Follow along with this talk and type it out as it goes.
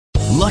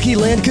Lucky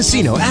Land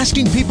Casino,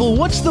 asking people,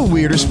 what's the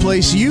weirdest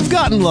place you've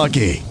gotten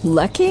lucky?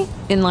 Lucky?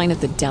 In line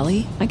at the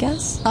deli, I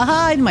guess?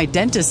 Aha, in my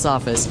dentist's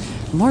office.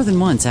 More than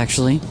once,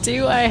 actually.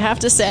 Do I have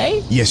to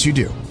say? Yes, you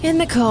do. In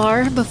the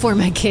car before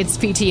my kids'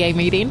 PTA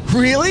meeting.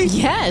 Really?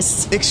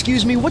 Yes.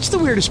 Excuse me, what's the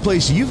weirdest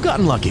place you've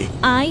gotten lucky?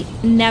 I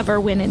never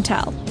win and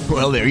tell.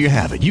 Well, there you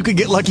have it. You can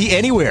get lucky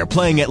anywhere,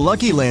 playing at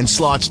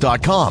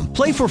LuckyLandSlots.com.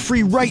 Play for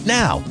free right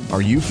now.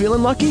 Are you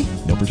feeling lucky?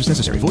 No purchase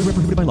necessary. Void where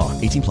prohibited by law.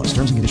 18 plus.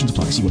 Terms and conditions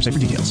apply. See website for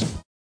details.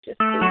 Just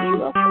so you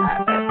will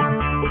have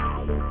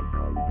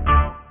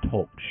it.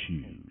 Talk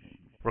shoes.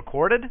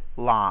 Recorded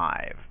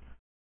live.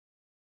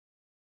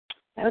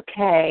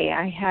 Okay,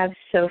 I have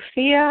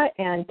Sophia,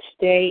 and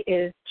today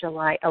is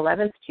July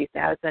 11th,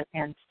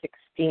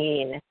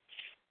 2016.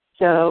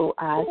 So,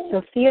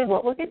 Sophia,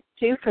 what we're going to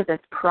do for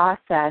this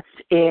process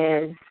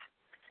is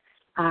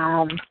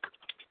I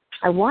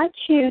want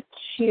you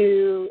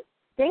to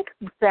think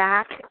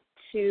back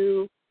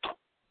to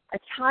a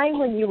time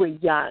when you were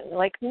young,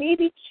 like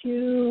maybe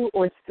 2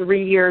 or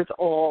 3 years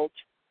old,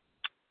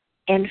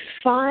 and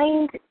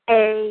find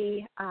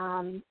a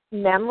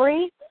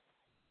memory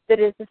that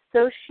is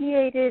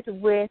associated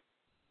with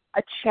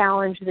a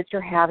challenge that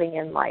you're having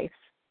in life,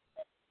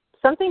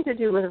 something to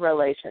do with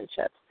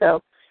relationships.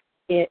 So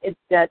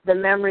that the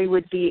memory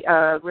would be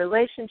a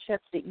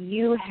relationship that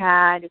you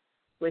had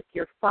with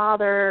your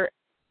father,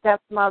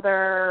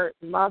 stepmother,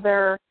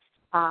 mother,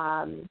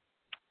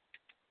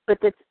 but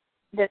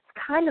that's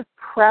kind of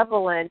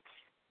prevalent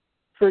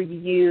for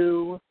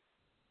you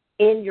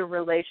in your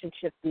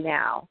relationship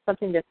now,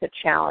 something that's a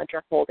challenge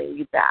or holding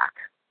you back.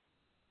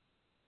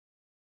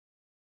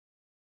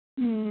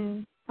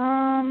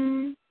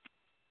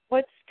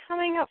 What's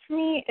coming up for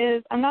me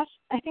is I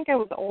think I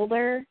was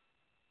older,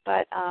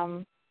 but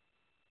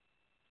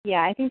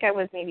I think I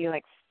was maybe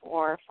like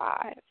 4 or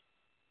 5.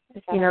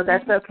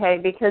 That's okay,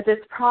 because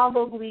it's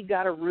probably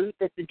got a root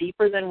that's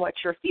deeper than what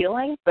you're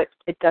feeling, but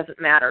it doesn't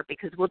matter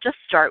because we'll just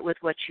start with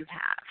what you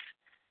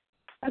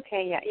have.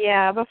 Okay,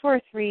 yeah.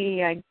 Before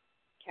 3, I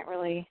can't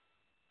really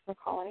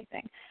recall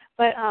anything,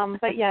 but I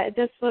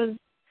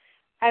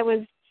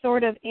was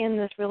sort of in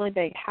this really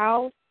big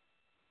house,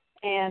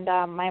 and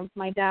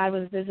my dad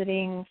was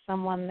visiting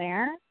someone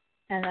there,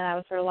 and then I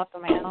was sort of left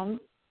on my own.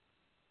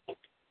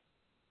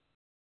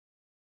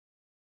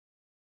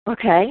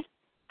 Okay.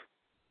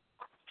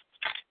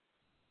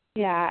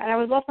 Yeah, and I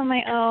was left on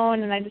my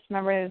own, and I just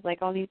remember it was like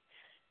there's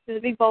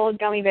a big bowl of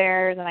gummy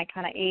bears, and I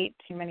kind of ate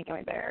too many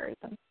gummy bears,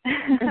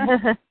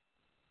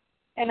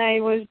 and I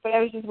was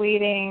just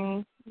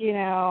waiting,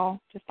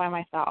 just by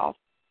myself.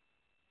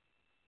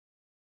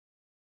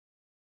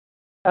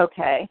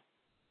 Okay.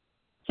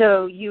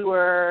 So you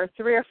were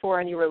 3 or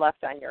 4, and you were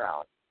left on your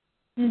own.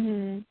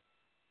 Mhm.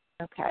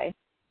 Okay.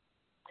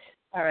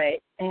 All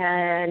right.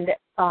 And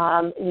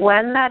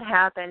when that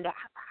happened,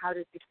 how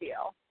did you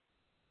feel?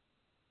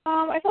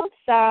 I felt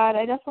sad.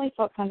 I definitely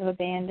felt kind of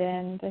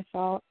abandoned. I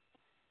felt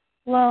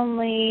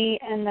lonely,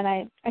 and then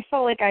I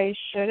felt like I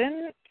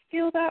shouldn't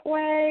feel that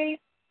way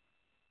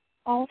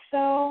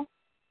also.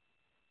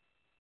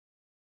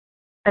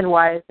 And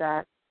why is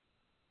that?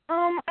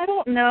 I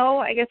don't know.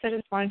 I guess I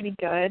just wanted to be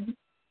good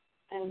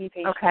and be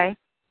patient. Okay.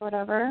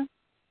 Whatever.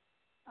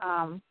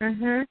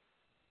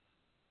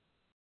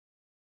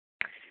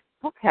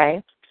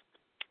 Okay.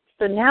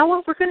 So now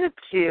what we're going to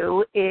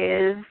do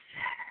is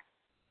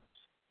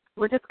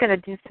we're just going to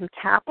do some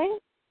tapping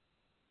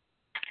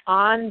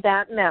on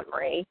that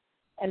memory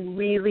and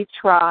really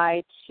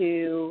try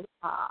to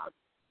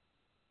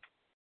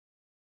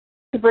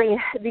bring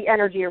the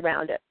energy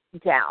around it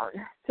down.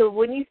 So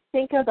when you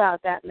think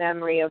about that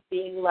memory of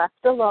being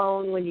left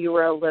alone when you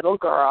were a little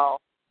girl,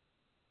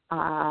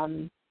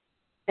 and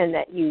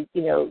that you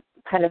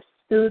kind of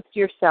soothed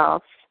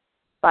yourself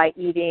by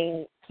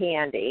eating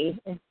candy,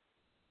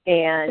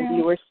 and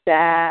you were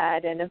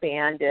sad and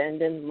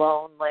abandoned and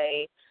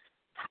lonely,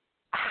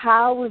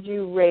 how would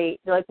you rate,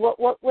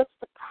 what's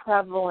the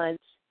prevalent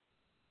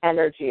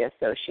energy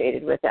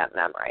associated with that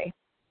memory?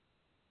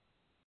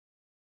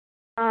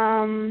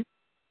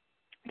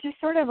 Just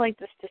sort of like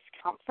this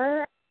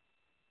discomfort,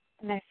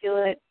 and I feel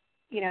it,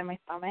 in my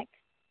stomach.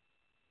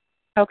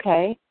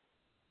 Okay.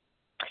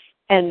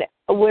 And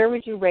where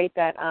would you rate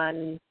that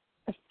on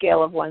a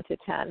scale of 1 to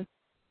 10?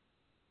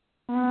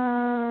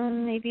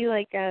 Maybe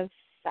like a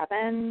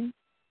 7.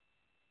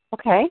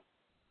 Okay.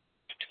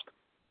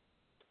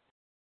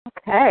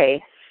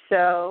 Okay.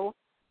 So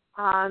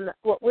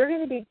what we're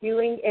going to be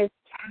doing is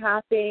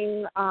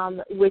tapping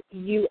with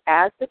you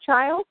as the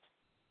child.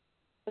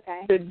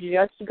 Okay. So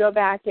just go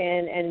back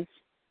in and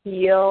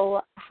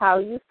feel how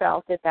you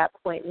felt at that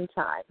point in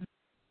time.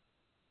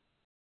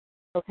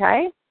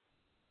 Okay?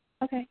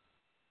 Okay.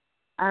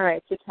 All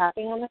right. So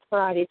tapping on the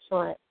karate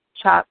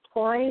chop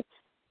point.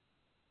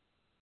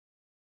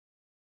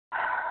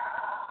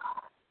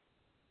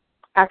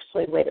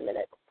 Actually, wait a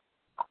minute.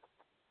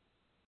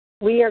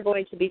 We are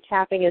going to be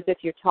tapping as if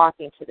you're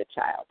talking to the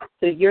child.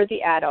 So you're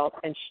the adult,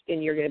 and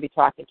you're going to be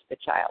talking to the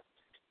child.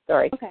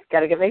 Sorry. Okay.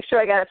 Got to make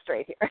sure I got it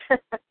straight here.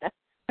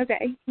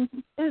 Okay.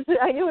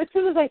 I knew as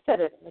soon as I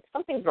said it, like,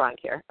 something's wrong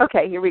here.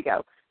 Okay, here we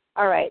go.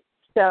 All right.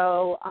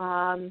 So,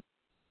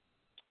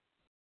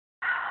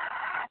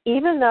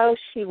 even though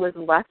she was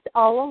left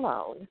all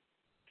alone,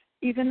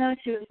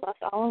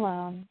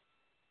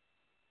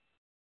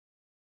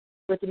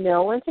 with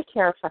no one to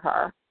care for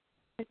her,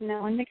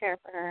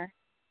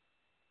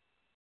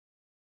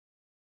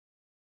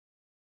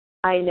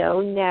 I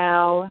know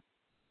now,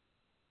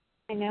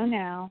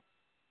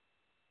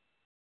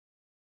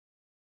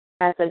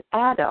 as an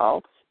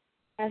adult,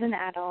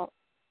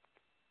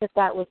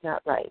 that was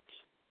not right.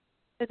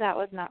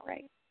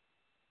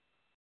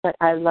 But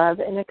I love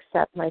and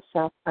accept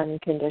myself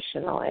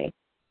unconditionally.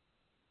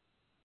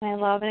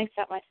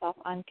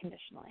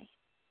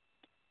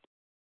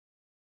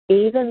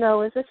 Even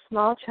though as a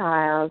small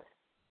child,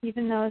 she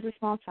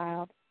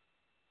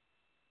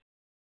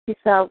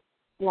felt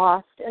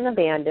lost and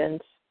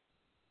abandoned,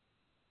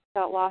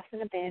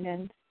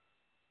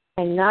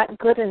 and not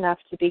good enough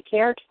to be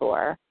cared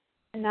for.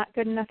 I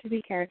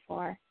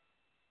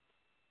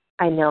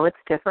know it's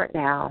different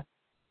now.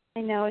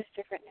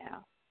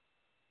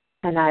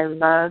 And I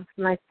love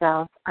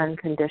myself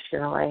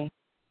unconditionally.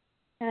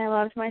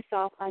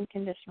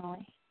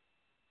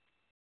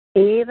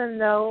 Even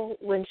though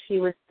when she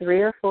was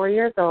 3 or 4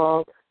 years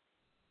old,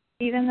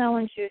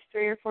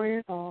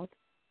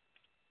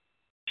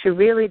 she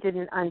really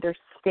didn't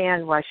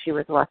understand why she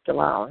was left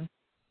alone.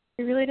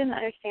 And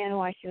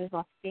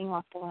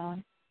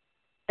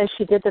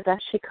she did the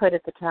best she could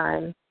at the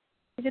time.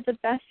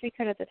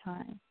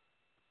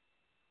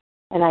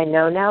 And I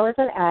know now as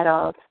an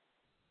adult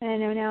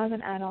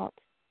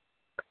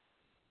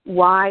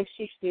why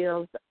she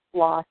feels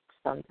lost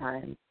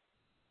sometimes.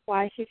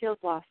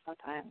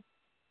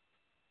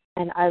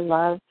 And I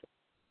love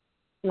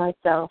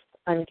myself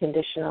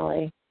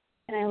unconditionally.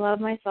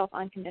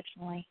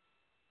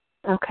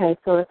 Okay,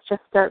 so let's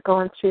just start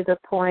going through the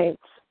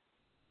points.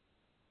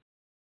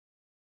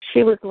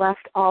 She was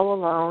left all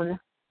alone.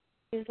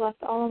 She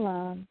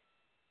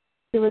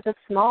was a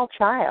small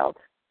child.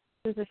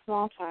 She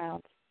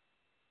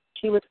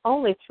was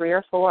only 3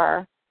 or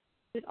 4.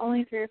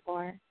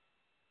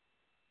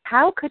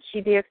 How could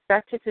she be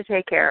expected to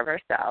take care of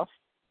herself?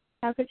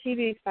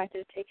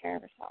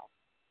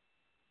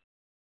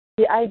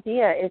 The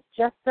idea is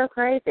just so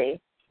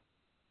crazy.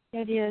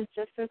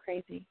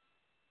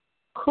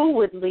 Who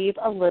would leave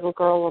a little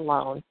girl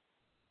alone?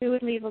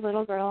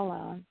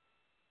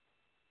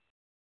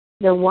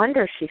 No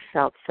wonder she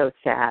felt so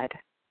sad.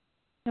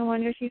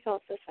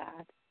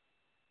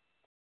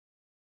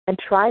 And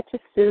tried to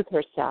soothe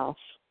herself.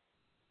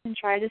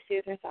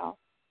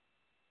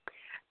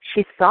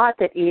 She thought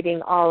that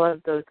eating all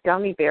of those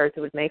gummy bears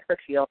would make her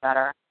feel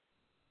better.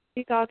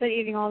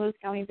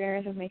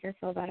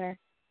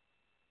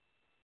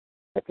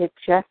 But it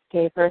just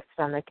gave her a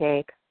stomach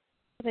ache.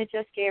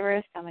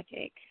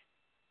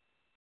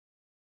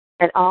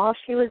 And all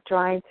she was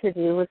trying to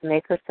do was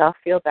make herself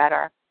feel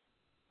better.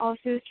 All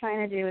she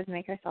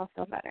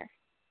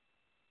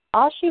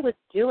was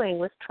doing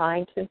was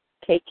trying to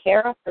take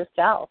care of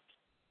herself.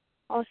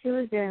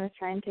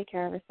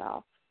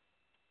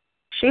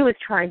 She was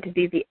trying to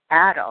be the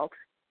adult.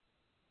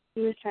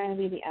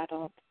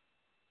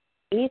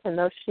 Even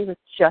though she was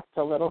just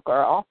a little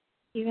girl.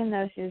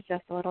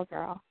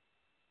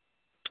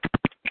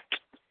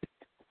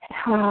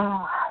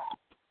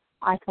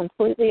 I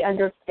completely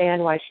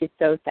understand why she's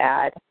so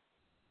sad.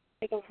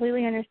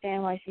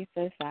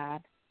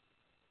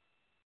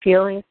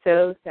 Feeling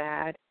so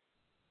sad.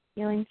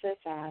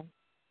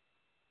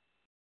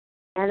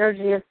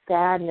 Energy of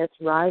sadness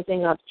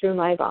rising up through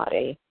my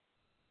body.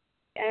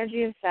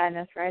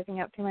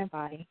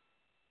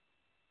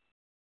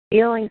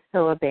 Feeling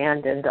so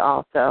abandoned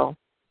also.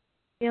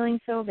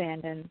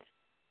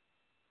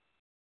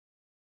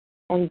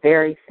 And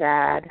very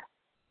sad.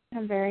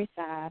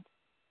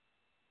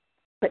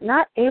 But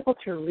not able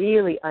to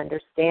really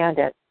understand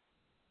it.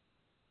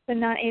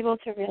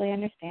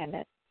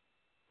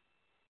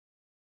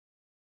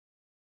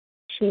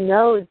 She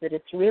knows that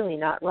it's really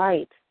not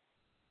right.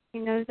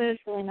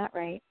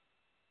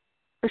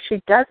 But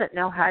she doesn't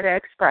know how to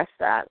express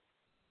that.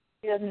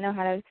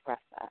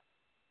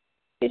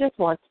 She just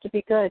wants to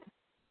be good.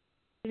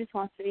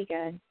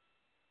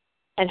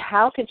 And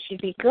how can she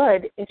be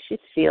good if she's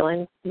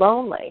feeling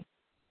lonely?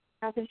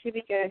 How can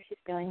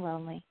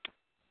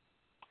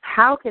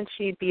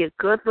she be a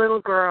good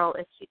little girl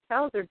if she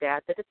tells her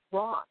dad that it's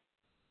wrong?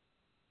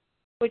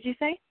 What'd you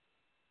say?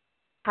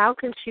 How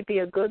can she be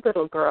a good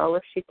little girl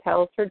if she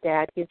tells her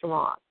dad he's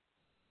wrong?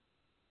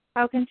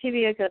 How can she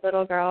be a good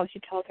little girl if she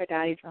tells her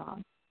dad he's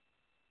wrong?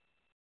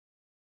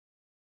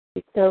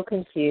 She's so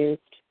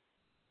confused.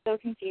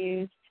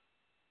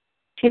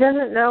 She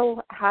doesn't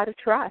know how to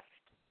trust.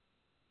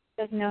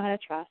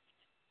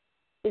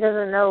 She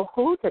doesn't know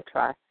who to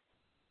trust.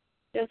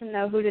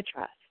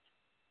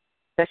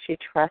 Does she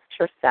trust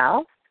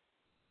herself?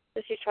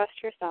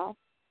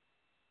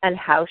 And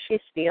how she's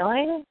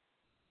feeling?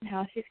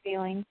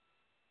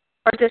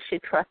 Or does she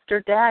trust her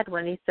dad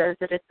when he says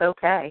that it's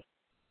okay?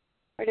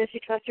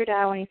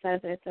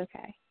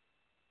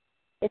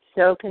 It's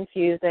so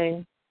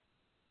confusing.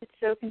 It's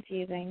so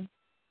confusing.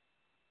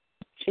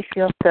 She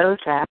feels so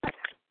sad.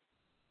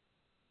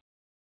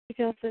 She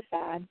feels so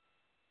sad.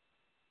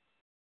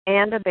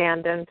 And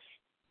abandoned.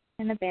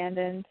 And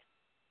abandoned.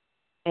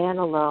 And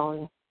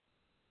alone.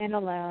 And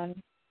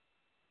alone.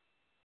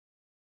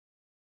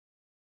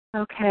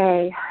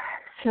 Okay,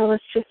 so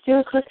let's just do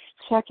a quick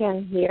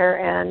check-in here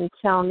and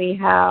tell me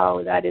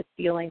how that is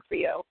feeling for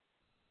you.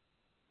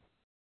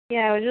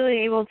 Yeah, I was really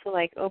able to,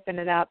 like, open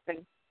it up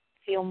and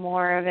feel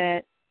more of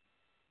it.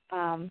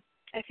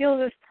 I feel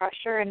this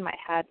pressure in my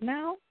head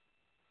now.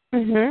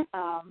 Mhm.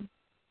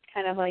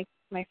 Kind of like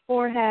my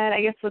forehead,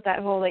 I guess, with that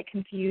whole, like,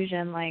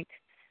 confusion, like,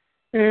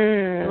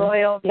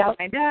 loyal to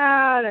my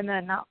dad, and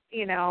then not,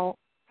 I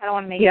don't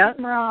want to make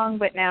him wrong,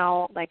 but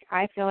now, like,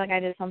 I feel like I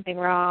did something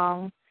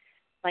wrong.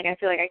 Like, I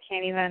feel like I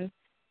can't even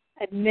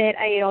admit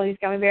I ate all these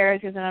gummy bears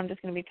because then I'm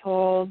just going to be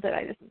told that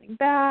I did something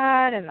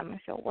bad, and I'm going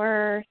to feel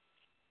worse.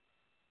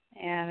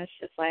 And it's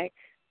just, like,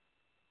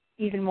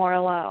 even more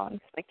alone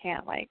because I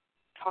can't, like,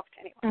 talk to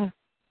anyone.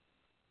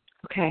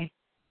 Okay.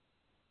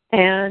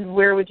 And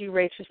where would you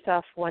rate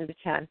yourself 1 to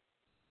 10?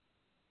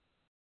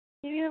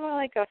 Maybe about,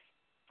 like, a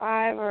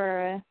 5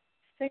 or a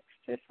 6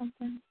 or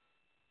something.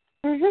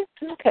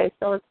 Okay,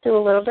 so let's do a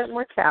little bit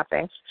more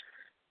tapping.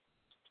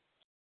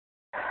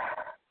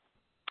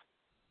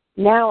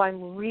 Now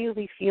I'm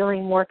really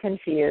feeling more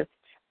confused.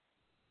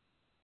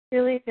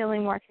 Really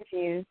feeling more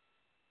confused.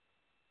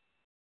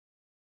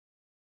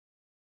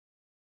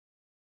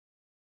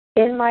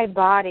 In my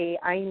body,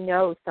 I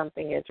know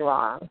something is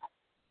wrong.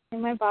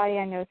 In my body,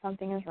 I know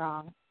something is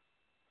wrong.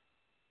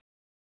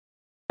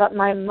 But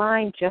my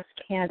mind just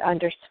can't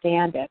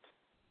understand it.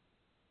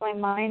 My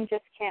mind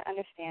just can't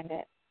understand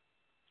it.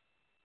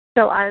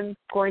 So I'm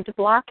going to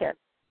block it.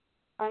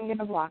 I'm going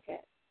to block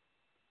it.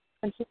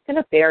 I'm just going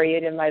to bury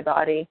it in my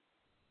body.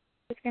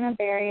 Just going to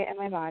bury it in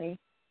my body.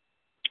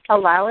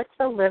 Allow it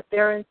to live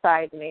there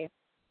inside me.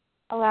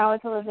 Allow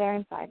it to live there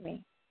inside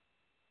me.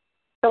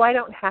 So I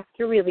don't have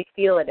to really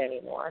feel it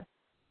anymore.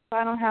 So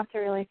I don't have to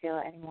really feel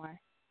it anymore.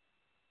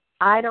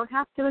 I don't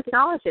have to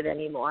acknowledge it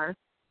anymore.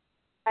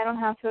 I don't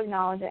have to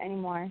acknowledge it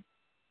anymore.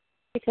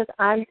 Because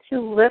I'm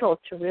too little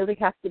to really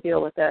have to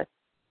deal with this.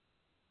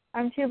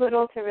 I'm too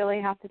little to really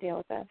have to deal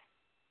with this.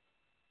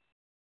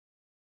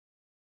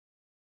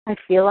 I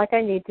feel like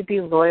I need to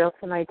be loyal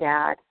to my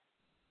dad.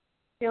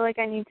 I feel like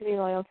I need to be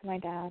loyal to my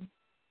dad.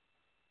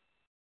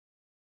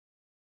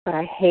 But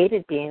I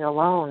hated being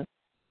alone.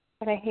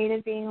 But I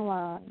hated being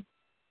alone.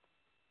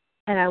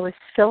 And I was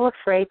so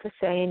afraid to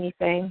say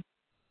anything.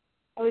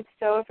 I was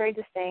so afraid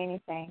to say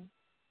anything.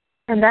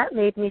 And that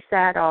made me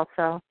sad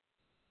also.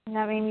 And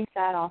that made me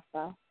sad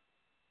also.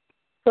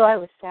 So I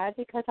was sad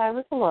because I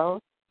was alone.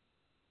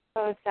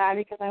 So I was sad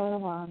because I was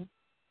alone.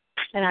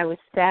 And I was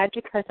sad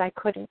because I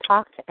couldn't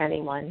talk to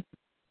anyone.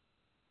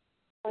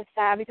 I was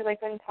sad because I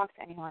couldn't talk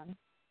to anyone.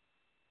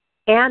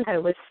 And I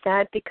was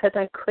sad because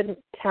I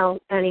couldn't tell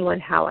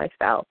anyone how I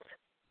felt.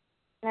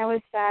 And I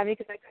was sad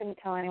because I couldn't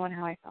tell anyone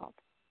how I felt.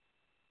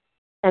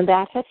 And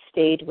that has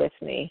stayed with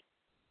me.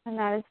 And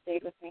that has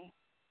stayed with me.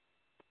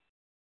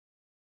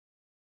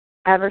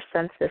 Ever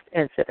since this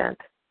incident.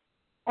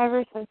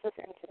 Ever since this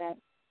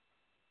incident.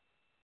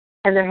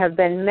 And there have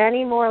been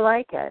many more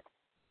like it.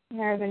 And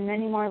there have been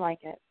many more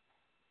like it.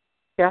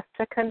 Just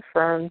to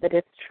confirm that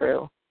it's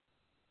true.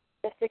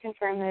 Just to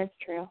confirm that it's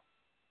true.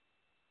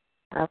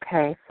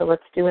 Okay, so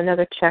let's do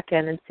another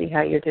check-in and see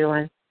how you're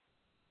doing.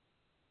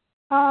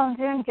 Oh, I'm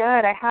doing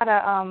good. I had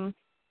a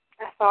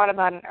thought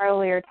about an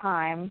earlier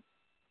time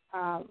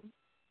that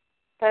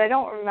I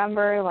don't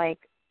remember, like,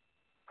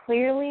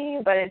 clearly,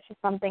 but it's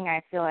just something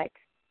I feel like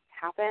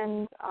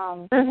happened,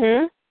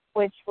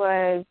 which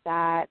was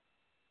that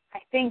I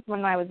think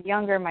when I was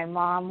younger, my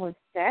mom was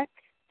sick,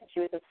 and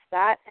she was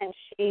upset, and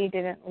she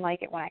didn't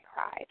like it when I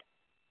cried.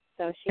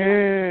 So she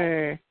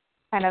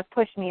kind of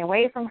pushed me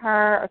away from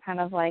her, or kind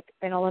of, like,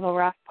 been a little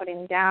rough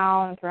putting me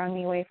down, throwing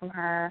me away from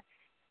her,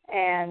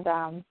 and,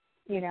 I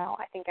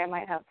think I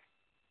might have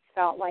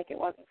felt like it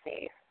wasn't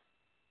safe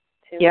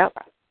to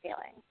express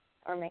feelings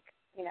or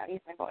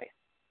use my voice.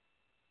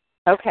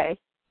 Okay.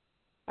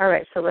 All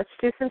right, so let's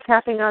do some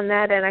tapping on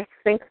that, and I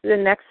think the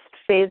next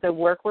phase of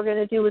work we're going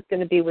to do is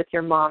going to be with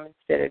your mom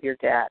instead of your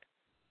dad.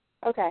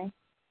 Okay.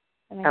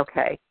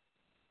 Okay.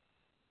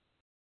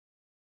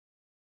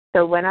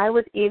 So when I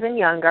was even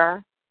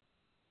younger,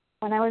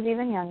 my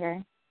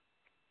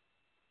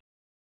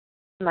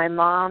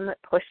mom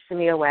pushed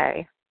me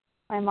away.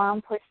 I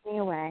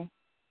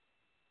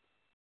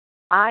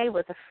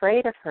was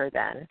afraid of her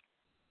then.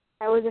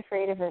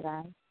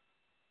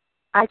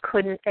 I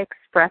couldn't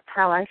express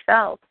how I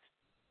felt.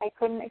 I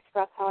couldn't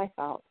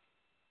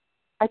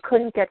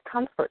get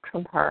comfort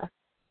from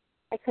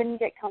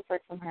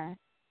her.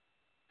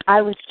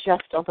 I was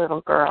just a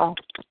little girl.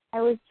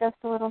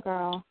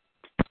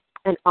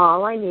 And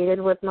all I needed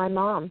was my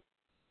mom.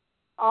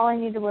 All I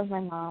needed was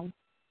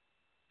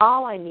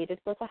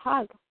a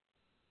hug.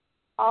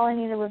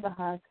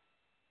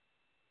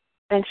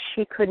 And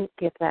she couldn't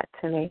give that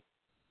to me.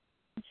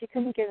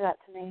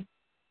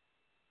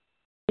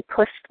 She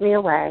pushed me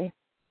away.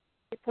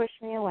 She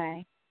pushed me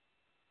away.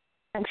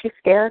 And she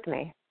scared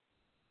me.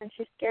 And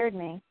she scared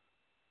me.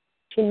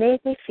 She made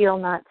me feel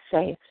not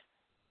safe.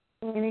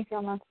 She made me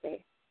feel not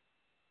safe.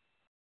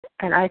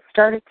 And I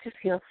started to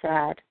feel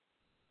sad.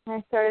 And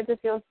I started to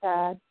feel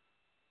sad.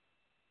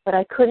 But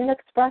I couldn't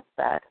express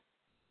that.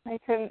 I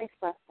couldn't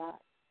express that.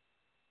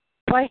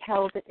 So I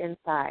held it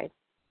inside.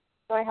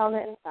 So I held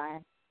it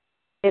inside.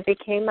 It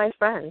became my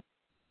friend.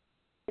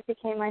 It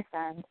became my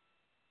friend.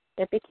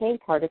 It became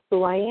part of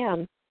who I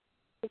am.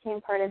 It became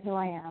part of who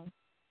I am.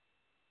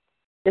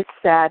 This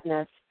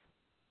sadness.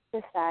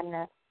 This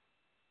sadness.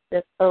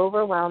 This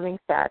overwhelming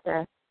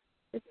sadness.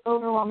 This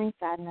overwhelming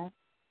sadness.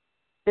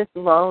 This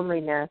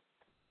loneliness.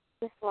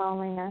 This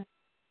loneliness.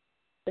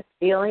 This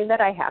feeling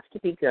that I have to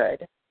be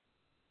good.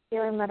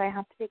 Feeling that I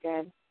have to be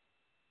good.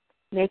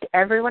 Make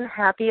everyone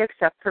happy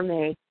except for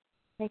me.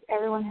 Make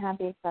everyone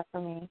happy except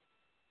for me.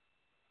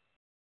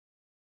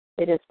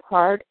 It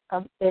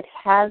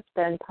has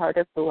been part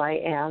of who I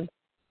am.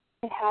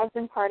 It has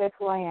been part of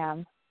who I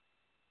am.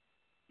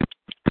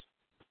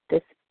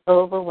 This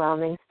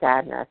overwhelming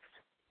sadness.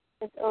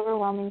 This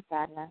overwhelming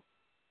sadness.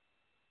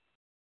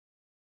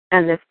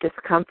 And this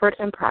discomfort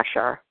and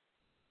pressure.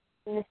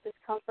 And this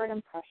discomfort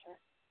and pressure.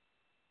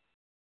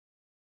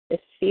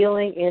 This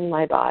feeling in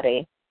my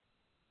body.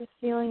 This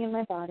feeling in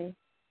my body.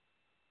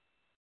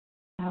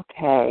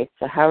 Okay,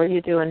 so how are you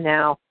doing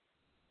now?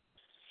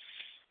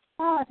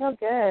 Oh, I feel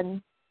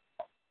good.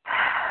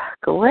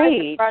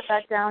 Great. I brought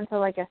that down to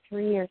like a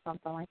 3 or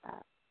something like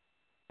that.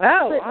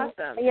 Oh,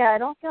 awesome. Yeah, I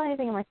don't feel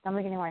anything in my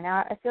stomach anymore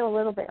now. I feel a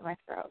little bit in my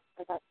throat,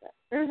 but that's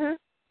it.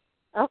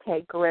 Mm-hmm.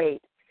 Okay,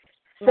 great.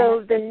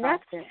 So the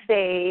next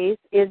phase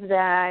is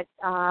that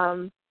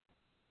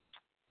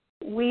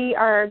we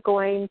are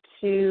going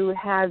to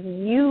have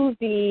you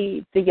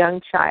be the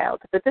young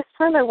child. But this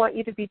time I want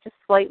you to be just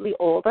slightly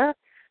older.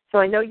 So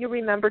I know you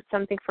remembered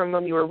something from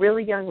when you were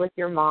really young with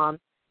your mom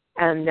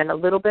and then a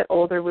little bit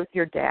older with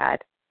your dad.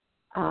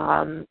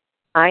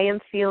 I am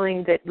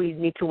feeling that we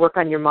need to work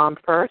on your mom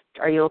first.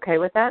 Are you okay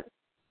with that?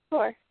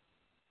 Sure.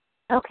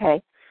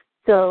 Okay.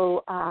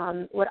 So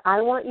what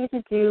I want you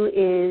to do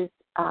is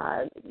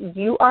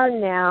you are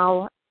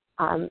now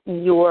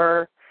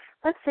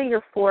let's say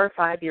you're 4 or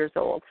 5 years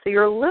old. So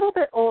you're a little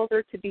bit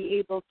older to be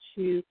able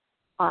to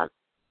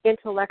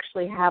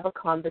intellectually have a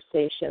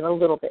conversation a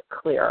little bit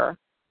clearer.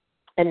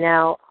 And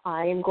now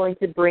I am going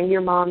to bring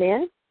your mom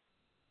in.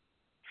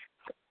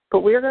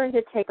 But we're going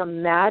to take a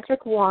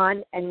magic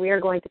wand and we are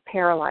going to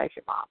paralyze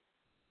your mom.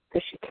 So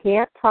she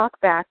can't talk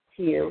back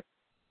to you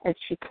and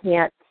she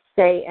can't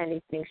say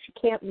anything. She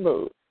can't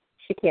move.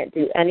 She can't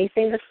do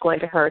anything that's going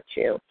to hurt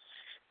you.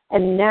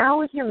 And now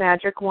with your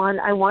magic wand,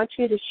 I want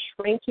you to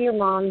shrink your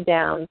mom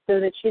down so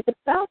that she's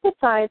about the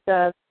size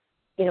of,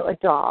 a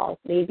doll,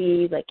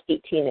 maybe like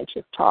 18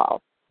 inches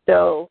tall.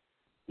 So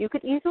you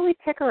could easily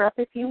pick her up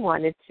if you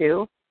wanted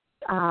to.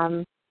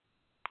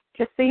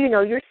 Just so you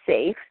know you're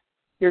safe.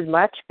 You're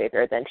much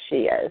bigger than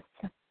she is.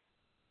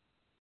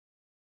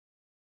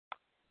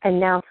 And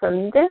now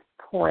from this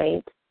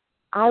point,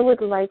 I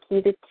would like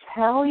you to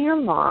tell your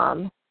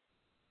mom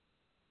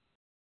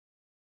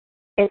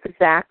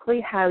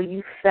exactly how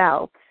you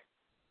felt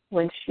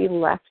when she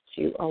left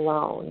you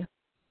alone.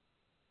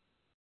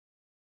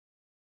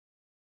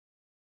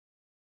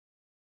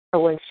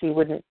 Or when she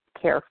wouldn't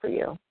care for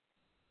you.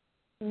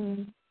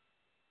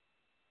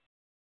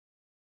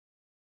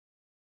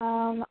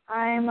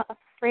 I'm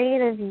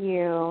afraid of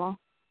you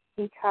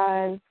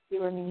because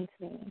you were mean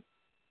to me.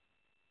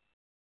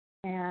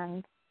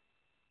 And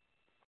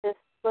just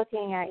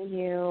looking at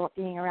you,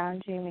 being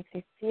around you, makes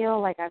me feel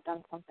like I've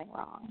done something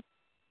wrong.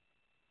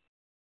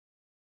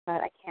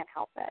 But I can't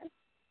help it.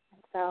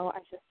 And so I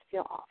just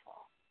feel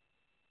awful.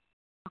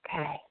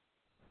 Okay.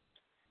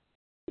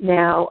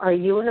 Now, are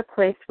you in a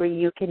place where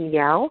you can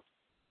yell?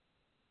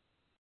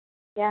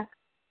 Yeah.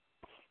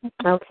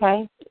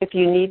 Okay. If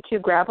you need to,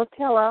 grab a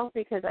pillow,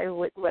 because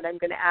what I'm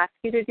going to ask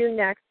you to do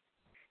next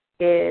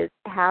is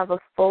have a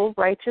full,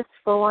 righteous,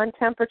 full-on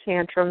temper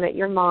tantrum at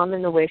your mom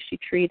and the way she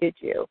treated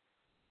you.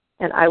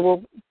 And I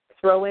will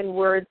throw in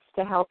words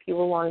to help you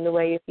along the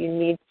way if you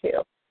need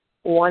to.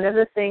 One of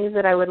the things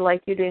that I would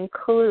like you to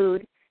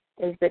include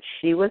is that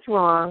she was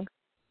wrong,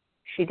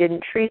 she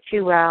didn't treat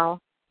you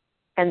well,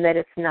 and that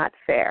it's not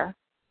fair.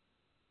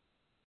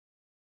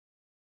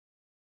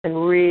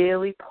 And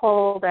really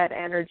pull that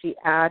energy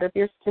out of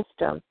your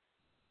system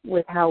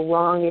with how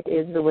wrong it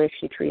is the way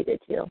she treated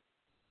you.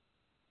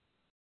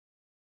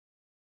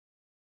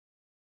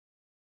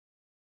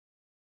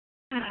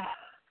 I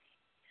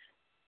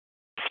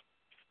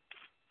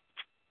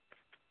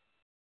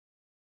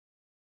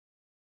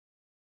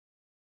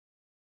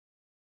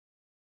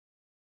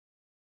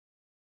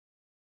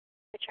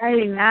try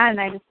to be mad and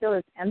I just feel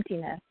this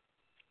emptiness.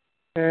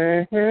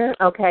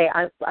 Okay,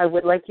 I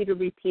would like you to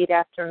repeat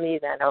after me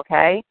then,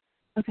 okay?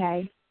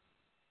 Okay.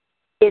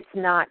 It's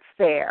not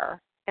fair.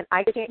 And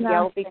I can't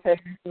yell because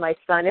my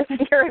son is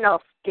here and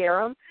I'll scare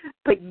him,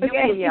 but you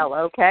can yell,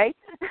 okay?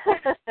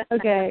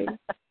 Okay.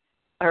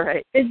 All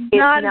right. It's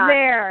not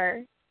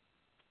fair.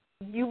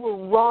 You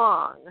were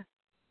wrong.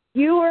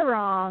 You were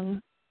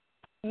wrong.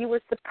 You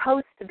were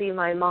supposed to be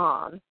my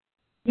mom.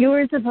 You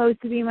were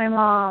supposed to be my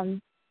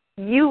mom.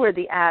 You were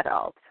the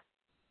adult.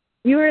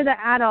 You were the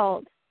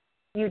adult.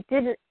 You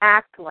didn't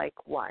act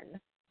like one.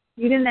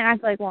 You didn't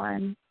act like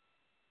one.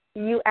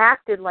 You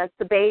acted like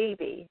the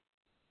baby.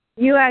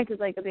 You acted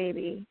like a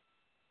baby.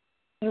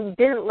 You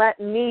didn't let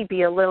me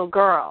be a little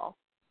girl.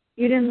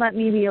 You didn't let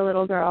me be a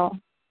little girl.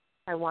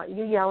 I want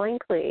you yelling,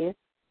 please.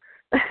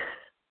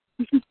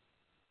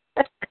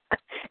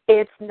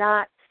 It's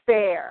not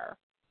fair.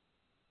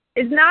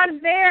 It's not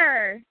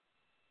fair.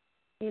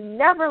 You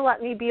never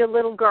let me be a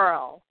little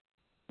girl.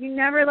 You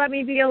never let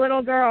me be a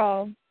little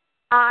girl.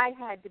 I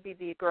had to be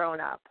the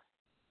grown-up.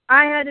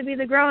 I had to be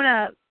the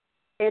grown-up.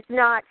 It's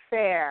not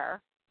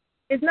fair.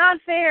 It's not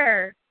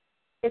fair.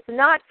 It's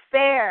not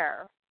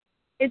fair.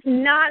 It's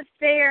not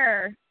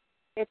fair.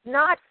 It's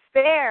not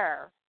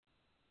fair.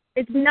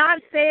 It's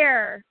not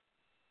fair.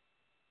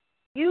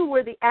 You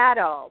were the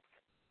adult.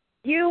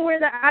 You were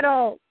the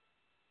adult.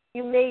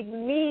 You made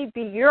me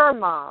be your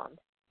mom.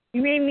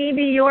 You made me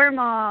be your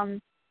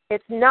mom.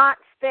 It's not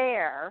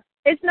fair.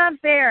 It's not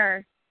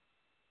fair.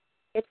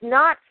 It's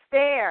not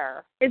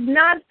fair. It's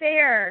not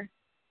fair.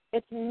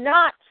 It's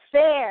not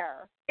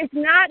fair. It's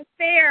not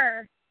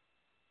fair.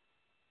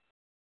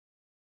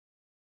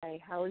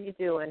 Hey, how are you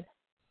doing?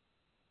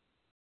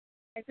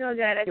 I feel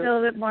good. I feel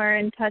a bit more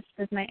in touch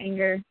with my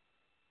anger.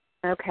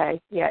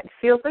 Okay. Yeah, it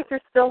feels like you're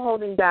still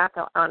holding back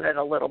on it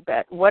a little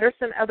bit. What are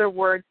some other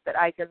words that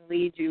I can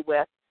lead you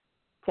with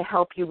to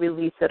help you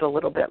release it a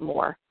little bit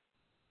more?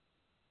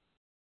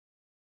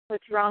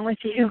 What's wrong with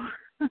you?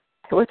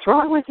 What's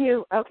wrong with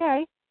you?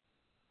 Okay.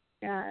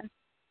 Yeah.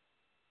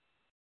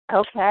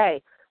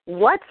 Okay.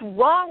 What's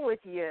wrong with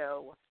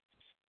you?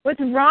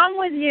 What's wrong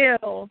with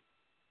you?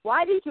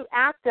 Why did you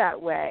act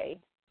that way?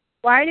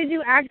 Why did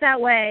you act that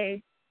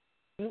way?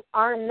 You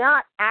are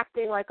not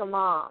acting like a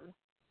mom.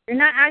 You're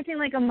not acting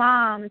like a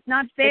mom. It's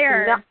not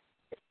fair.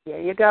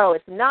 There you go.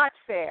 It's not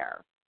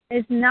fair.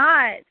 It's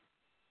not.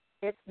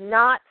 It's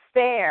not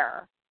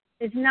fair.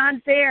 It's not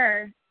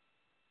fair.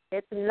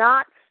 It's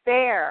not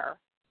fair.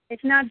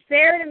 It's not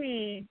fair to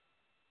me.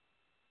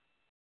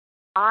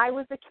 I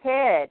was a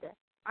kid.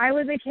 I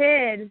was a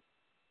kid.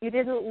 You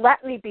didn't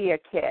let me be a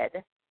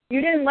kid.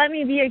 You didn't let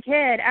me be a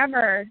kid,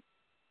 ever.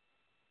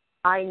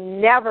 I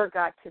never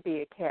got to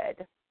be a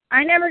kid.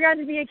 I never got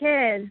to be a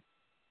kid.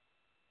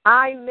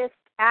 I missed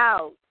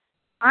out.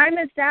 I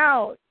missed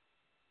out.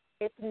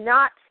 It's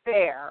not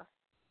fair.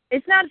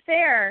 It's not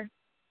fair.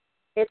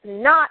 It's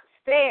not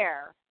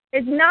fair.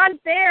 It's not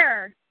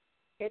fair.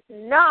 It's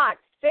not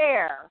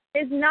fair.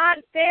 It's not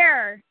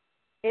fair.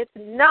 It's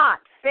not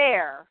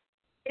fair.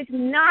 It's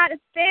not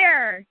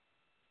fair.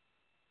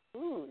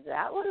 Ooh,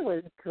 that one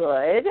was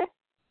good.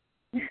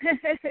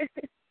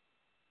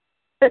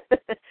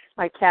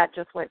 My cat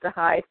just went to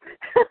hide.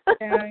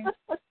 Yeah.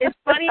 It's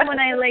funny when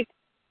I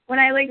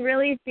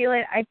really feel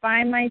it, I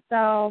find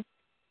myself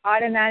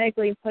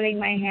automatically putting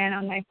my hand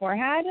on my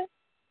forehead,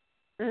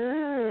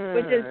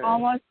 which is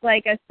almost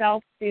like a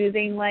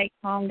self-soothing, like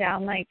calm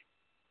down, like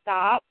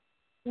stop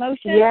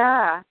motion.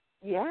 Yeah.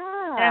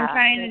 And I'm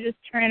trying to just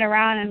turn it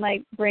around and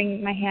like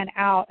bring my hand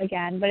out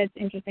again, but it's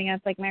interesting.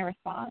 That's like my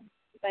response.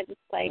 I just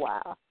like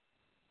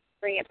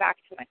bring it back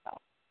to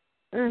myself.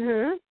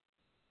 Mhm.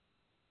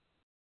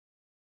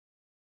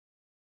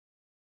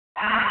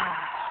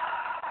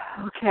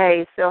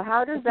 Okay, so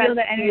how does that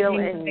feel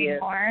in you?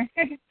 More.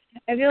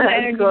 I feel the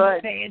energy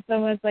moving. It's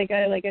almost like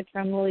a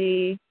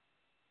trembly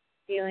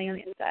feeling on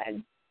the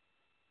inside.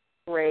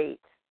 Great,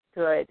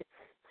 good.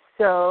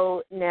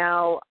 So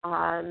now,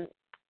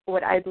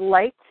 what I'd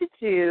like to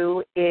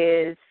do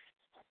is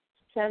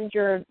send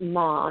your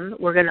mom.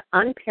 We're going to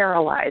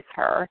unparalyze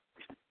her,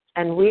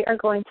 and we are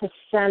going to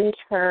send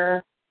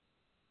her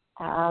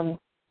off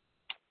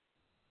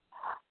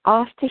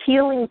to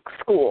healing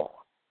school.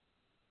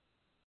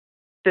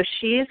 So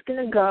she is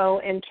going to go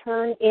and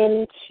turn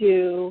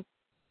into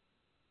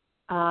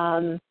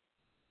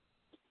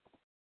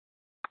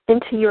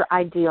your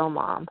ideal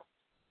mom,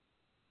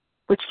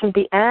 which can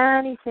be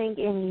anything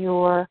in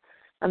your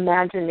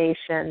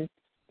imagination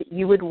that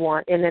you would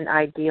want in an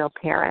ideal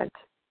parent.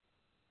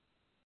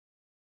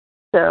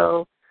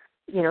 So,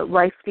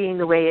 life being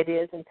the way it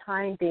is and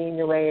time being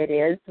the way it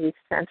is, we've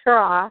sent her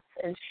off,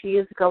 and she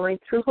is going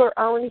through her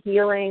own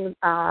healing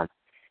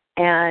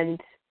and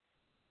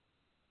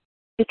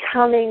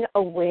becoming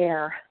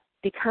aware,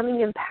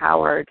 becoming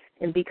empowered,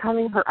 and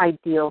becoming her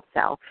ideal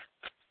self.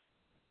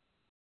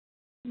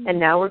 And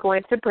now we're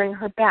going to bring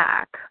her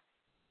back.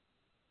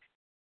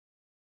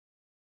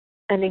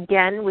 And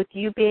again, with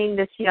you being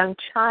this young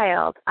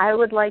child, I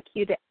would like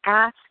you to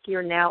ask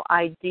your now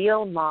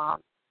ideal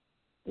mom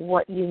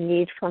what you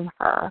need from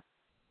her,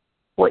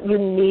 what you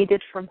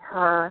needed from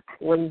her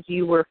when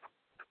you were,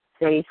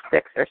 say,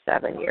 6 or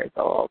 7 years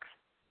old.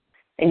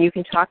 And you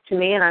can talk to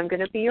me, and I'm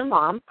going to be your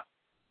mom.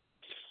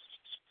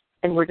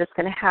 And we're just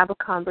going to have a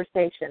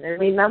conversation. And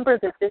remember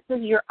that this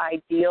is your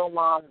ideal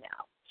mom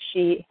now.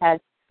 She has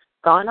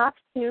gone off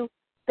to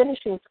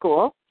finishing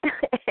school.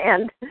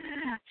 and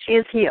she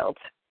is healed.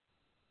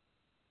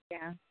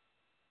 Yeah.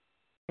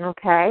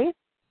 Okay?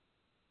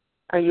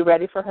 Are you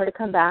ready for her to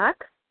come back?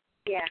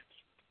 Yeah.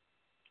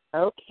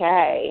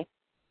 Okay.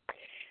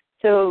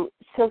 So,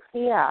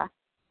 Sophia,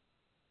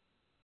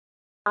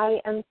 I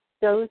am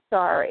so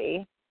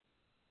sorry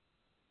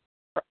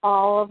for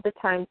all of the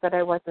times that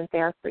I wasn't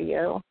there for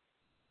you.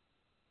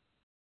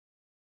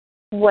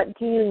 What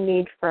do you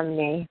need from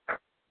me?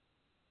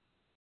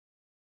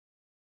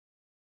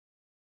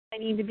 I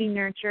need to be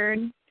nurtured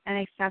and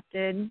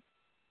accepted,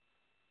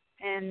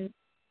 and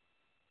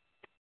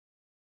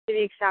to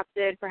be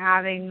accepted for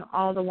having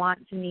all the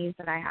wants and needs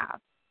that I have.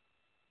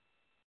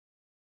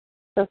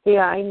 Sophia,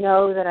 I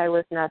know that I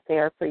was not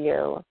there for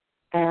you,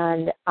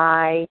 and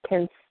I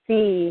can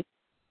see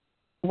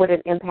what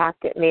an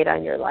impact it made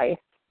on your life.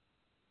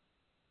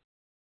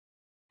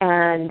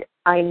 And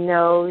I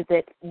know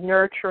that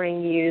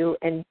nurturing you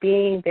and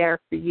being there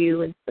for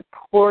you and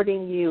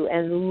supporting you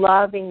and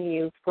loving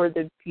you for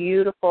the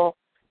beautiful,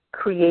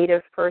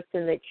 creative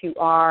person that you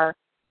are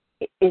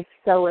is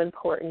so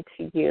important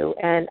to you.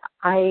 And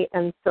I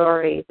am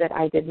sorry that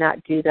I did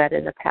not do that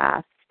in the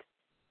past.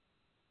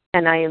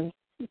 And I am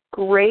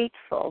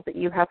grateful that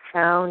you have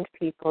found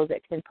people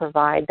that can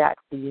provide that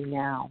for you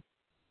now.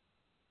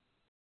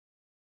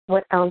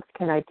 What else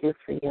can I do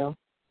for you?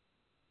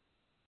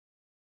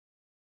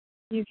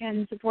 You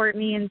can support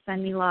me and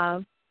send me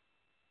love.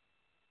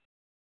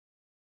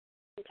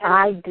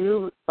 I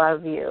do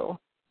love you.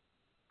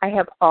 I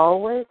have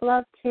always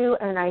loved you,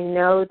 and I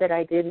know that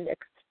I didn't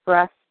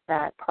express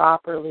that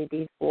properly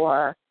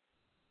before.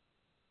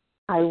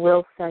 I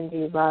will send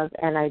you love,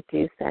 and I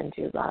do send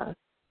you love.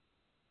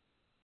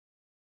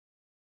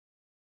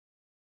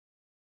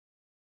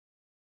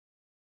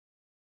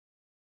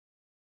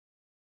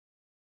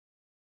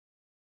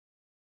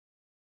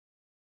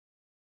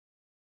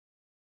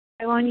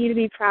 I want you to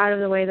be proud of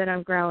the way that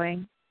I'm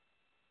growing.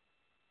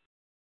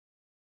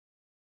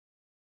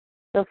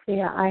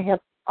 Sophia, I have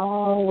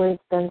always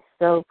been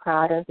so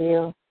proud of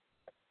you.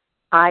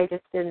 I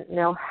just didn't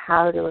know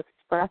how to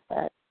express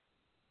it.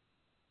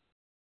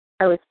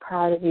 I was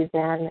proud of you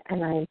then,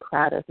 and I am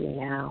proud of you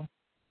now.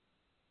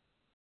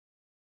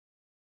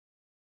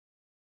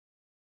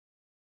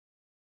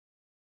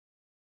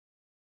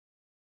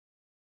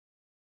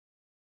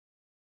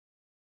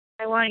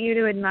 I want you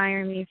to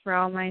admire me for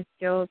all my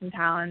skills and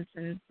talents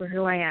and for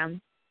who I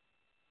am.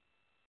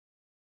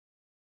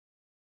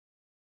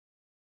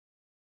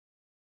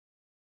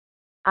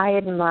 I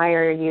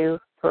admire you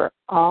for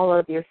all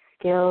of your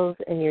skills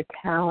and your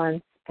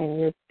talents and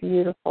your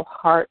beautiful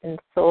heart and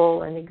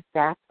soul and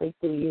exactly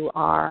who you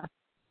are.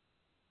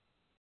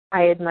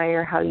 I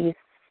admire how you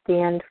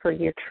stand for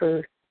your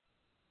truth.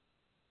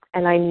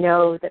 And I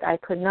know that I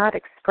could not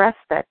express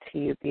that to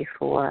you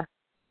before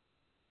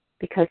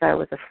because I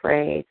was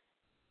afraid.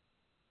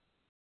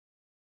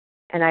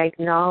 And I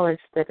acknowledge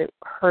that it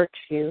hurt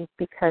you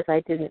because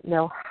I didn't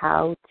know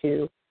how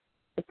to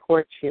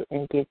support you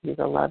and give you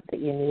the love that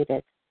you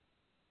needed.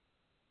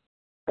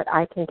 But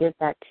I can give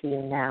that to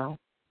you now.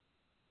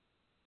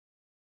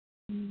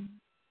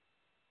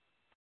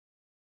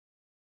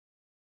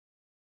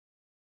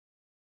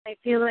 I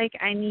feel like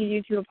I need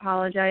you to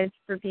apologize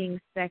for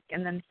being sick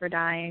and then for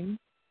dying.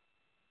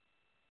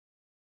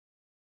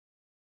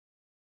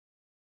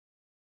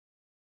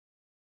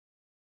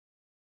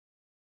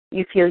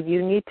 You feel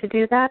you need to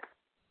do that?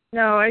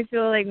 No, I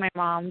feel like my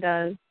mom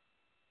does.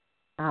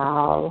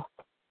 Oh.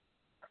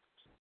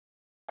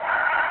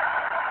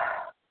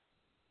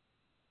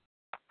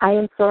 I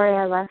am sorry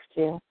I left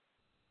you.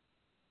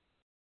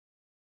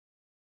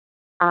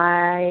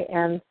 I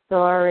am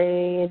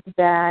sorry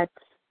that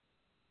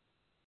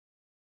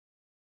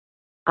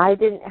I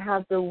didn't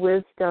have the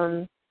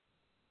wisdom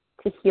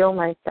to heal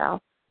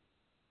myself.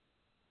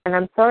 And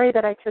I'm sorry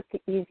that I took the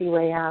easy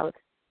way out.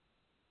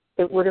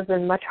 It would have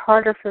been much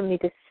harder for me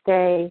to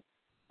stay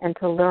and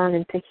to learn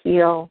and to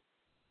heal.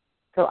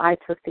 So I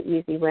took the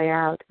easy way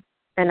out.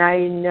 And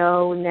I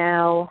know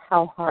now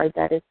how hard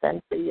that has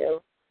been for you.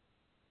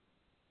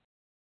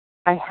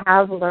 I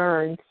have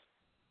learned,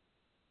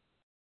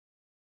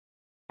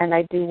 and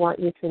I do want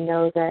you to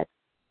know that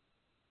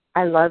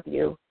I love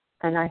you,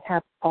 and I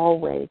have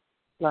always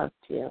loved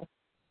you.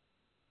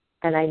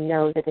 And I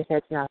know that it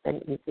has not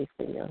been easy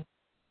for you.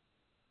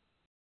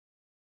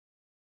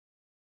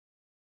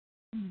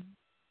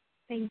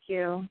 Thank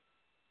you.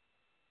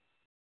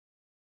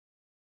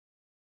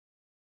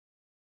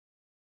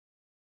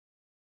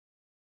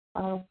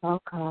 Oh,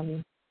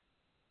 welcome.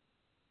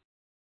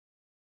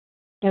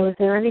 Now, is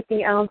there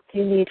anything else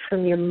you need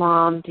from your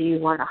mom? Do you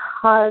want a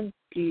hug?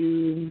 Do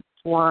you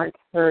want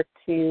her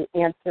to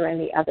answer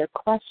any other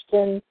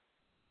questions?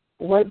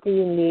 What do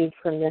you need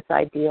from this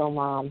ideal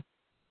mom?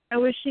 I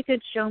wish she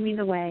could show me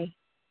the way.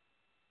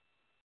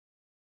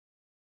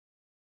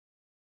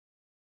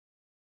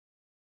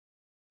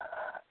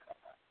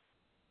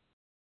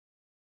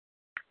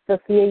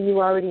 Sophia,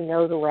 you already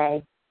know the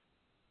way.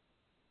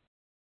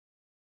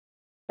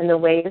 And the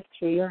way is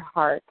through your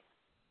heart.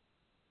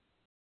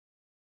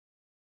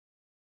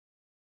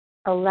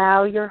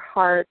 Allow your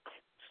heart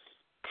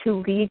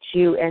to lead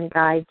you and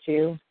guide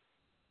you.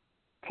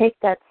 Take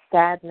that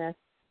sadness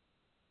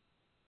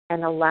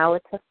and allow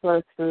it to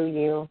flow through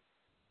you.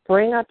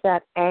 Bring up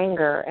that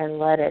anger and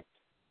let it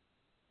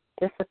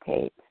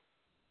dissipate.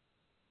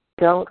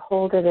 Don't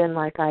hold it in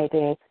like I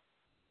did.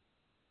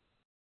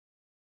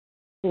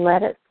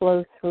 Let it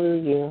flow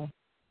through you.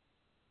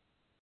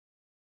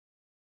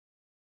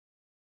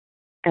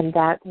 And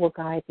that will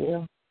guide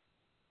you.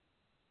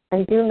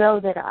 And do know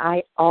that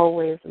I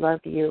always love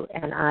you,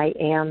 and I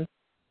am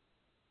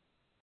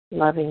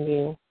loving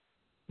you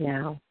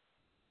now.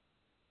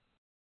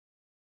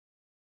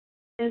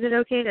 Is it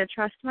okay to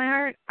trust my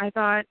heart? I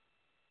thought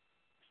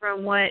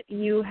from what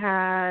you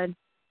had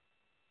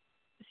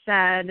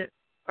said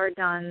or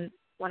done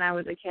when I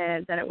was a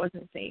kid that it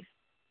wasn't safe.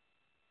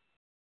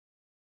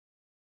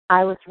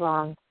 I was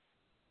wrong.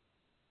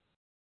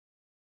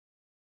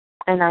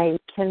 And I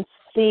can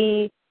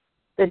see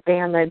the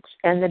damage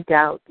and the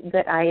doubt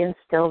that I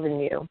instilled in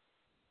you.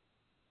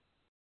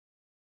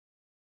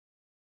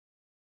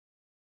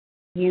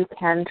 You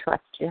can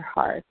trust your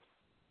heart.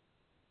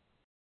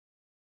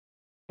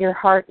 Your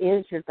heart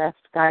is your best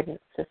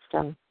guidance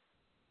system.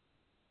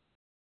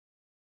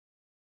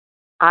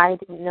 I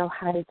didn't know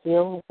how to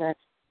deal with it.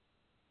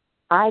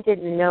 I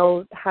didn't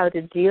know how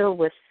to deal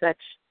with such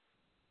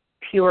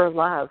pure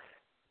love.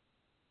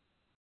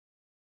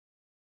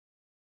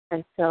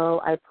 And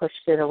so I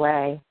pushed it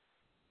away.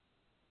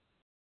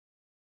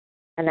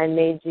 And I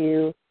made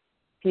you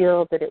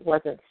feel that it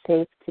wasn't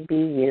safe to be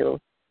you.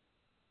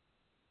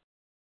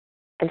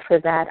 And for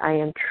that, I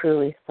am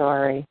truly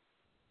sorry.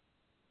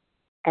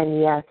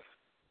 And yes,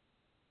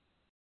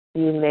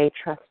 you may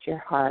trust your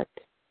heart.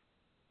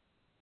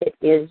 It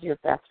is your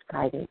best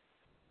guidance.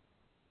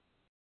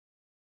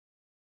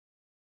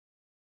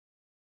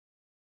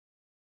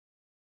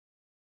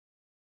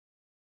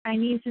 I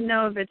need to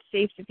know if it's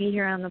safe to be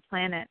here on the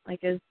planet.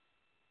 Like, is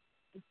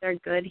there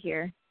good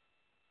here?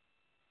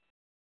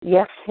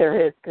 Yes,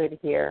 there is good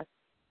here.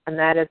 And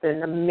that is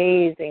an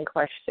amazing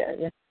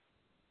question.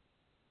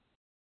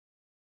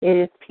 It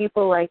is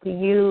people like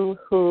you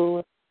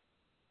who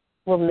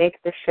will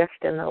make the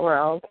shift in the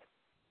world.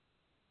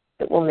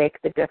 It will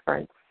make the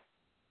difference.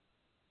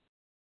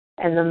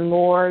 And the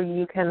more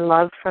you can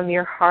love from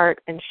your heart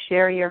and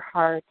share your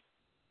heart,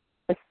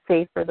 the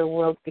safer the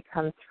world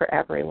becomes for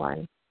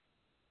everyone.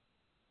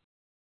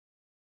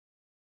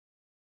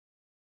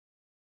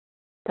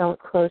 Don't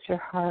close your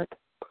heart.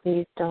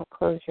 Please don't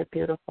close your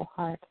beautiful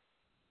heart.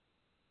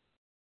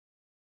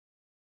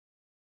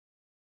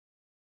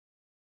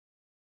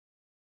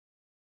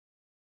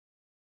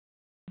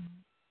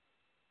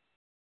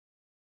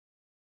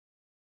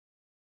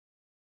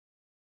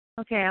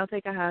 Okay, I'll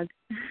take a hug.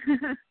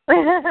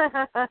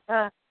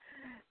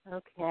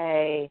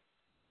 Okay.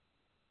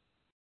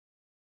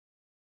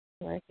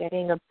 We're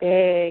getting a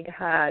big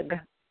hug.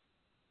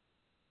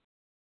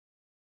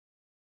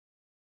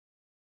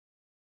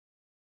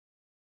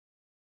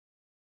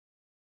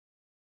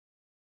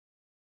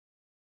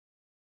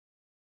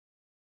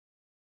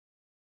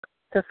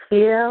 To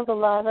feel the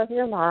love of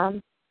your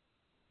mom,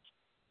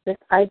 this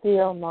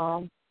ideal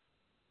mom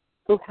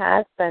who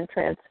has been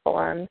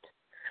transformed,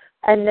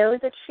 and know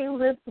that she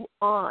lives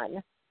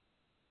on.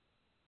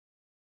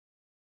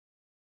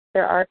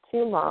 There are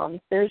two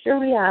moms. There's your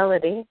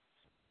reality,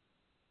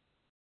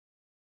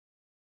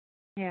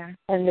 Yeah.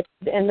 and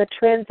the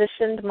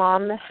transitioned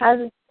mom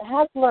has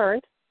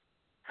learned,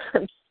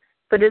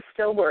 but is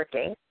still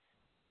working.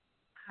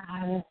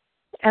 And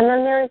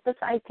then there is this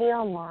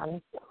ideal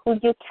mom who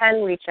you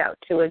can reach out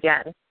to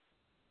again.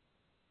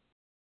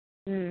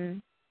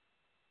 Mm.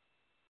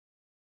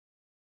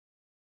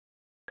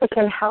 It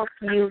can help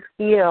you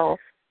heal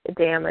the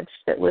damage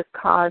that was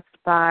caused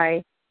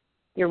by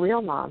your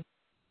real mom.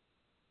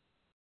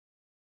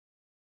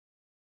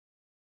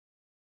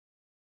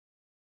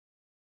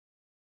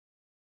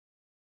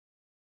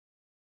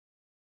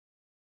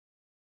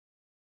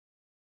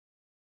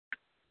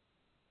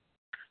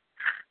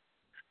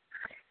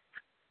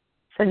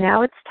 So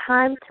now it's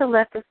time to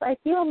let this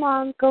ideal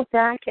mom go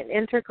back and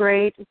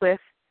integrate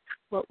with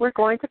what we're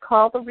going to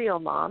call the real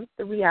mom,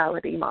 the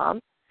reality mom.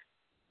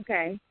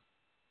 Okay.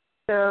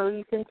 So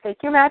you can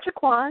take your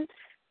magic wand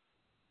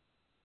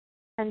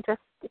and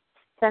just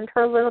send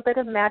her a little bit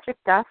of magic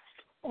dust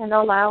and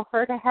allow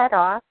her to head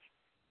off,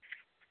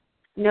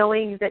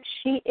 knowing that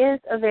she is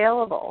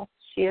available.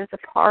 She is a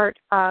part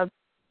of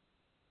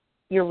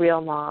your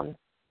real mom,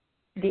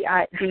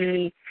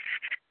 the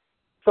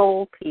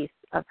soul piece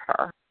of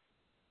her.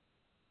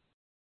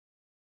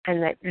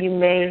 And that you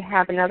may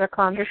have another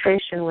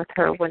conversation with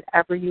her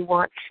whenever you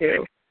want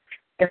to.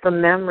 If a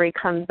memory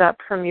comes up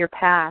from your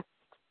past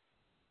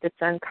that's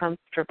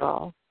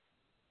uncomfortable,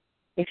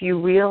 if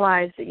you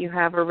realize that you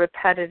have a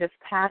repetitive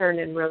pattern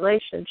in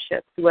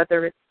relationships,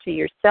 whether it's to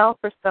yourself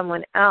or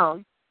someone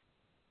else,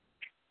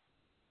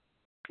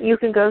 you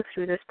can go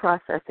through this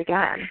process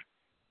again,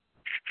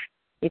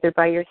 either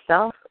by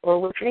yourself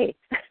or with me.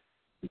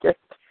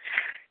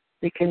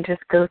 We can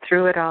just go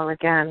through it all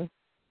again.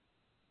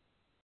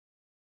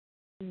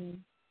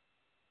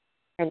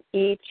 And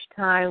each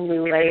time we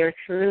layer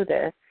through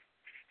this,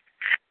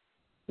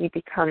 you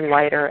become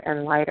lighter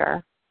and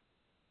lighter.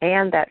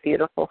 And that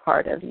beautiful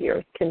heart of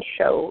yours can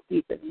show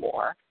even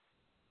more.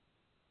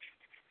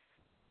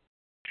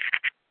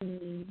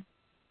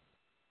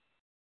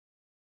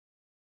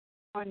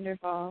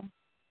 Wonderful.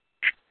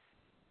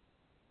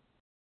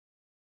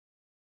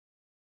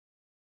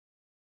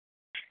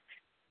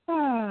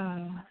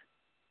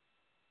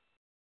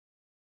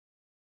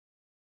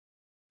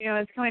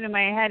 What's coming to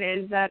my head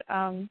is that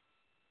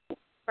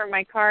for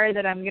my card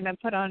that I'm going to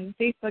put on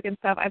Facebook and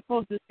stuff, I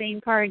pulled the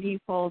same card you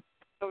pulled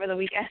over the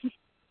weekend.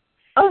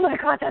 Oh, my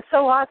God, that's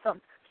so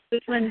awesome. The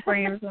twin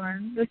frame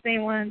one, the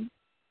same one.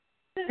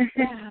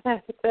 Yeah,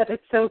 that is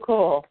so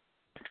cool.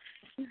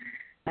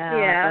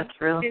 Yeah,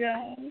 that's really.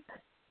 Yeah.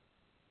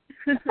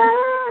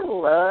 I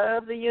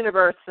love the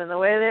universe and the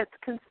way that it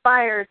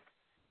conspires.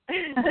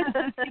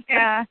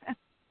 Yeah.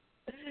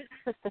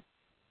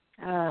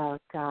 Oh,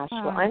 gosh.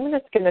 Well, I'm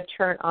just going to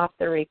turn off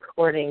the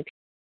recording.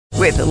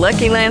 With the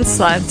Lucky Land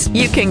Slots,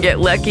 you can get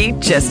lucky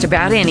just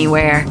about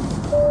anywhere.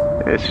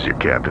 This is your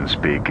captain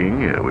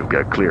speaking. We've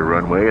got clear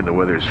runway and the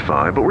weather's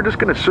fine, but we're just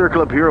going to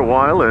circle up here a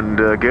while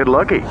and get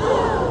lucky.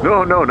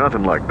 No,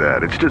 nothing like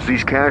that. It's just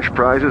these cash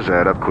prizes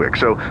add up quick.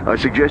 So I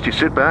suggest you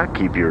sit back,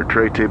 keep your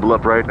tray table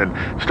upright,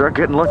 and start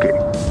getting lucky.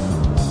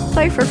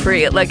 Play for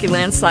free at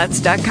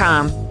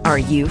LuckyLandSlots.com. Are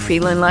you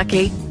feeling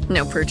lucky?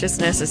 No purchase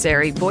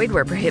necessary. Void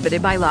where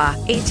prohibited by law.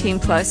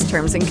 18+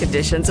 terms and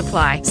conditions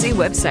apply. See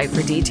website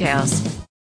for details.